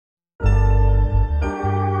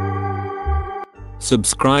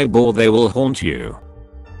Subscribe or they will haunt you.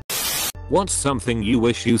 What's something you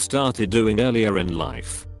wish you started doing earlier in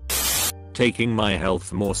life? Taking my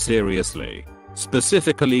health more seriously.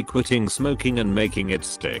 Specifically quitting smoking and making it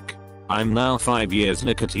stick. I'm now 5 years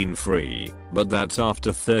nicotine free, but that's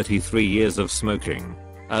after 33 years of smoking.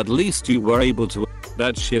 At least you were able to.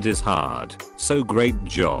 That shit is hard, so great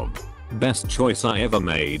job. Best choice I ever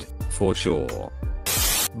made, for sure.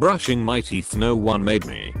 Brushing my teeth, no one made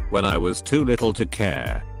me when I was too little to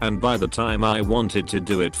care, and by the time I wanted to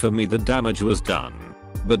do it for me the damage was done.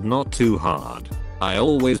 But not too hard. I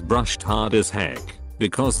always brushed hard as heck,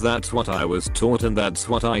 because that's what I was taught and that's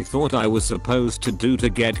what I thought I was supposed to do to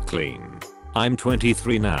get clean. I'm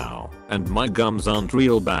 23 now, and my gums aren't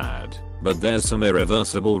real bad, but there's some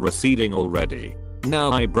irreversible receding already.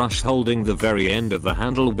 Now I brush holding the very end of the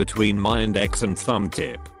handle between my index and thumb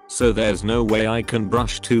tip, so there's no way I can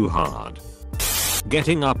brush too hard.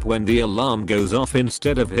 Getting up when the alarm goes off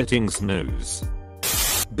instead of hitting snooze.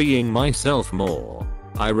 Being myself more.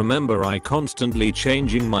 I remember I constantly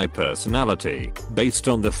changing my personality based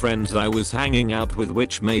on the friends I was hanging out with,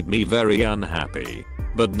 which made me very unhappy.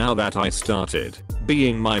 But now that I started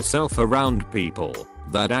being myself around people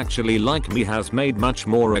that actually like me has made much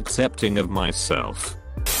more accepting of myself.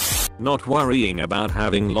 Not worrying about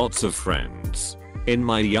having lots of friends. In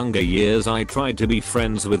my younger years I tried to be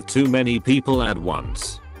friends with too many people at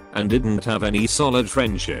once and didn't have any solid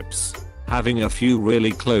friendships. Having a few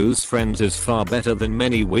really close friends is far better than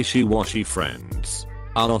many wishy-washy friends.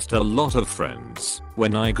 I lost a lot of friends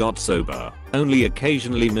when I got sober, only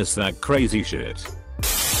occasionally miss that crazy shit.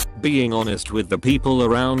 Being honest with the people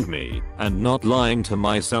around me and not lying to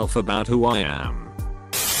myself about who I am.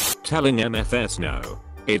 Telling MFS no.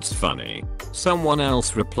 It's funny. Someone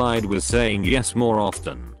else replied with saying yes more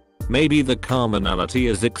often. Maybe the commonality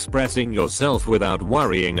is expressing yourself without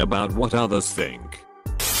worrying about what others think.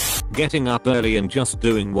 Getting up early and just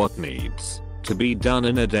doing what needs to be done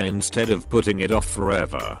in a day instead of putting it off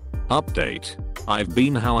forever. Update. I've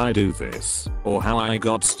been how I do this, or how I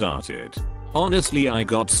got started. Honestly, I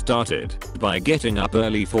got started by getting up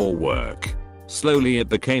early for work. Slowly it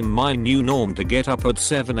became my new norm to get up at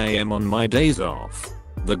 7 AM on my days off.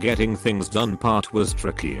 The getting things done part was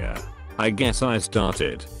trickier. I guess I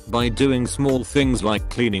started by doing small things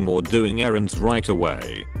like cleaning or doing errands right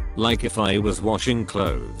away. Like if I was washing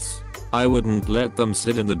clothes, I wouldn't let them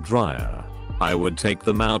sit in the dryer. I would take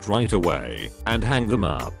them out right away and hang them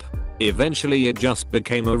up. Eventually it just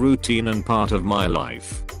became a routine and part of my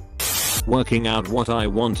life. Working out what I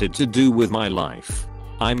wanted to do with my life.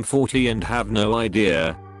 I'm 40 and have no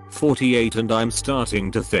idea. 48 and I'm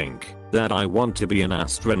starting to think that I want to be an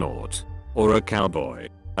astronaut. Or a cowboy.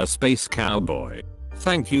 A space cowboy.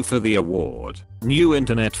 Thank you for the award, new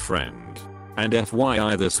internet friend. And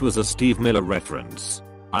FYI, this was a Steve Miller reference.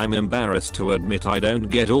 I'm embarrassed to admit I don't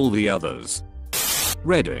get all the others.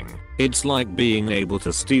 Reading. It's like being able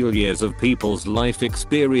to steal years of people's life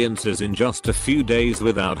experiences in just a few days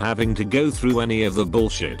without having to go through any of the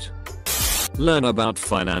bullshit. Learn about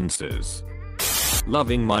finances.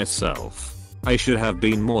 Loving myself. I should have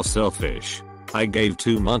been more selfish. I gave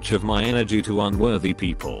too much of my energy to unworthy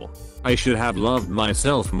people. I should have loved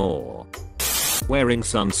myself more. Wearing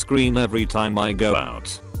sunscreen every time I go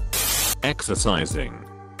out. Exercising.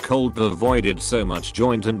 Cold avoided so much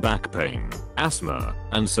joint and back pain, asthma,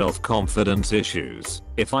 and self-confidence issues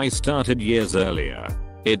if I started years earlier.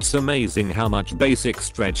 It's amazing how much basic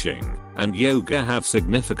stretching and yoga have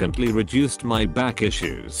significantly reduced my back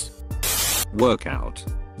issues. Workout.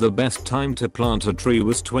 The best time to plant a tree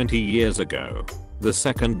was 20 years ago. The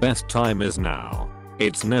second best time is now.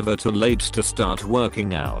 It's never too late to start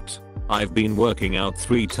working out. I've been working out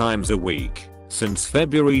 3 times a week since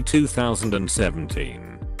February 2017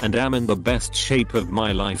 and am in the best shape of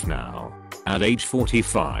my life now. At age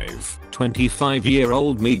 45,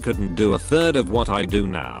 25-year-old me couldn't do a third of what I do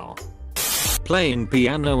now. Playing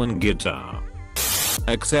piano and guitar.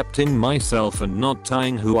 Accepting myself and not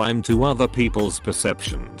tying who I'm to other people's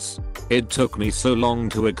perceptions. It took me so long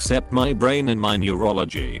to accept my brain and my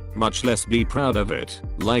neurology, much less be proud of it,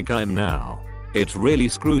 like I'm now. It really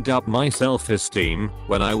screwed up my self-esteem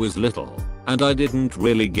when I was little, and I didn't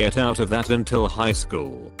really get out of that until high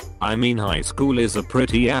school. I mean, high school is a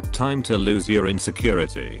pretty apt time to lose your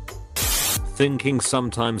insecurity. Thinking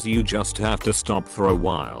sometimes you just have to stop for a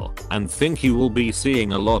while and think you will be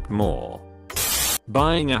seeing a lot more.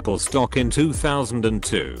 Buying Apple stock in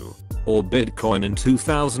 2002 or Bitcoin in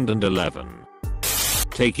 2011.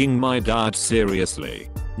 Taking my diet seriously.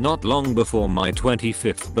 Not long before my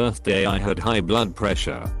 25th birthday I had high blood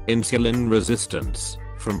pressure, insulin resistance,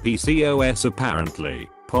 from PCOS apparently,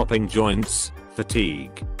 popping joints,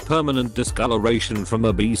 fatigue, permanent discoloration from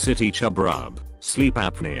obesity, chub rub, sleep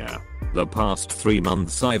apnea. The past 3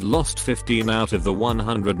 months I've lost 15 out of the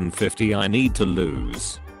 150 I need to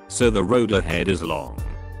lose. So the road ahead is long.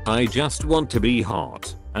 I just want to be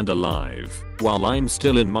hot and alive while I'm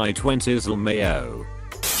still in my 20s. LMAO.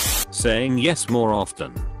 Saying yes more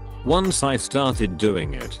often. Once I started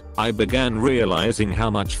doing it, I began realizing how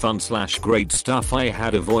much fun/great stuff I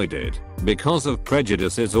had avoided because of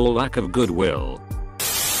prejudices or lack of goodwill.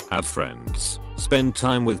 Have friends. Spend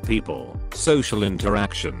time with people. Social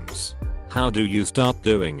interactions. How do you start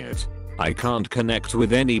doing it? I can't connect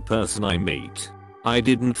with any person I meet. I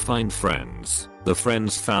didn't find friends. The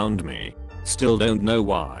friends found me. Still don't know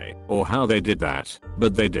why or how they did that,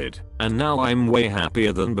 but they did, and now I'm way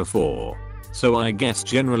happier than before. So I guess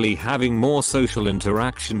generally having more social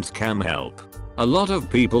interactions can help. A lot of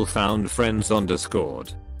people found friends on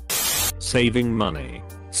Discord. Saving money.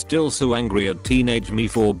 Still so angry at teenage me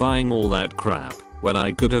for buying all that crap when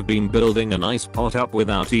I could have been building a nice pot up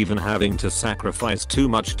without even having to sacrifice too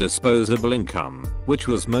much disposable income, which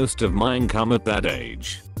was most of my income at that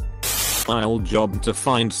age. I'll job to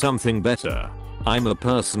find something better. I'm a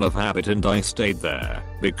person of habit and I stayed there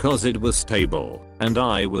because it was stable and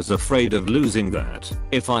I was afraid of losing that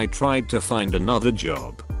if I tried to find another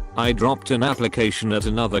job. I dropped an application at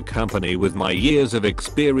another company with my years of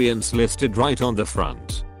experience listed right on the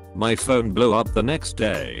front. My phone blew up the next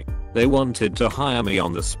day. They wanted to hire me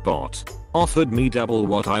on the spot, offered me double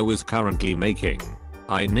what I was currently making.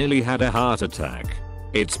 I nearly had a heart attack.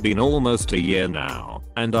 It's been almost a year now,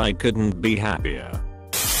 and I couldn't be happier.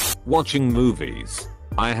 Watching movies.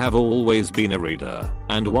 I have always been a reader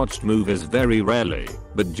and watched movies very rarely,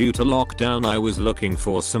 but due to lockdown I was looking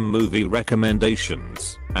for some movie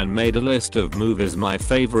recommendations and made a list of movies my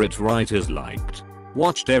favorite writers liked.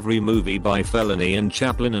 Watched every movie by Fellini and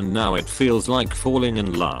Chaplin and now it feels like falling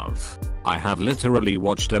in love. I have literally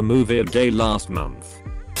watched a movie a day last month.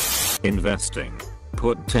 Investing.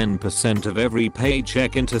 Put 10% of every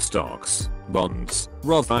paycheck into stocks, bonds,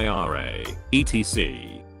 Roth IRA,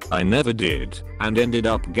 etc. I never did and ended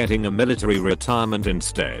up getting a military retirement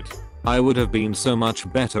instead. I would have been so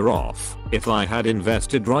much better off if I had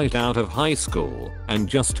invested right out of high school and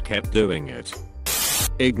just kept doing it.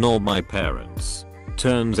 Ignore my parents.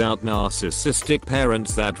 Turns out narcissistic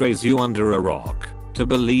parents that raise you under a rock to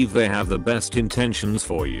believe they have the best intentions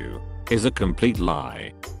for you is a complete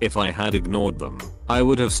lie. If I had ignored them, I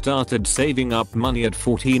would have started saving up money at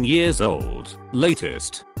 14 years old,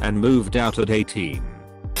 latest, and moved out at 18.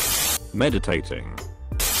 Meditating.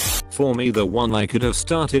 For me the one I could have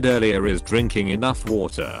started earlier is drinking enough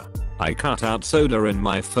water. I cut out soda in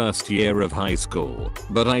my first year of high school,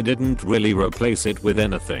 but I didn't really replace it with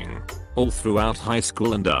anything. All throughout high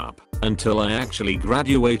school and up until I actually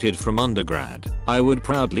graduated from undergrad, I would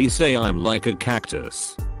proudly say I'm like a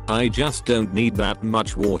cactus. I just don't need that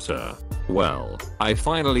much water. Well, I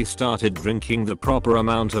finally started drinking the proper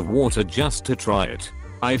amount of water just to try it.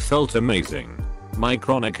 I felt amazing. My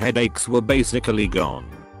chronic headaches were basically gone.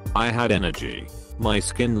 I had energy. My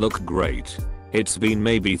skin looked great. It's been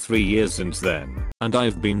maybe 3 years since then, and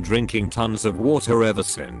I've been drinking tons of water ever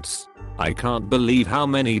since. I can't believe how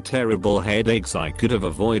many terrible headaches I could have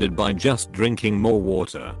avoided by just drinking more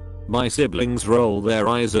water. My siblings roll their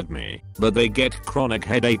eyes at me, but they get chronic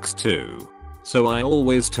headaches too. So I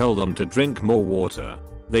always tell them to drink more water.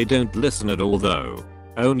 They don't listen at all though.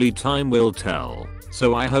 Only time will tell,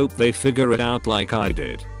 so I hope they figure it out like I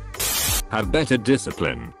did. Have better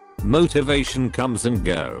discipline. Motivation comes and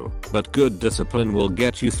go, but good discipline will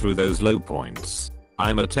get you through those low points.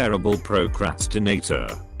 I'm a terrible procrastinator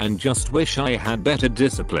and just wish I had better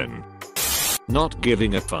discipline. Not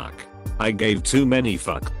giving a fuck. I gave too many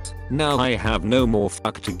fucks. Now I have no more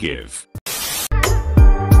fuck to give.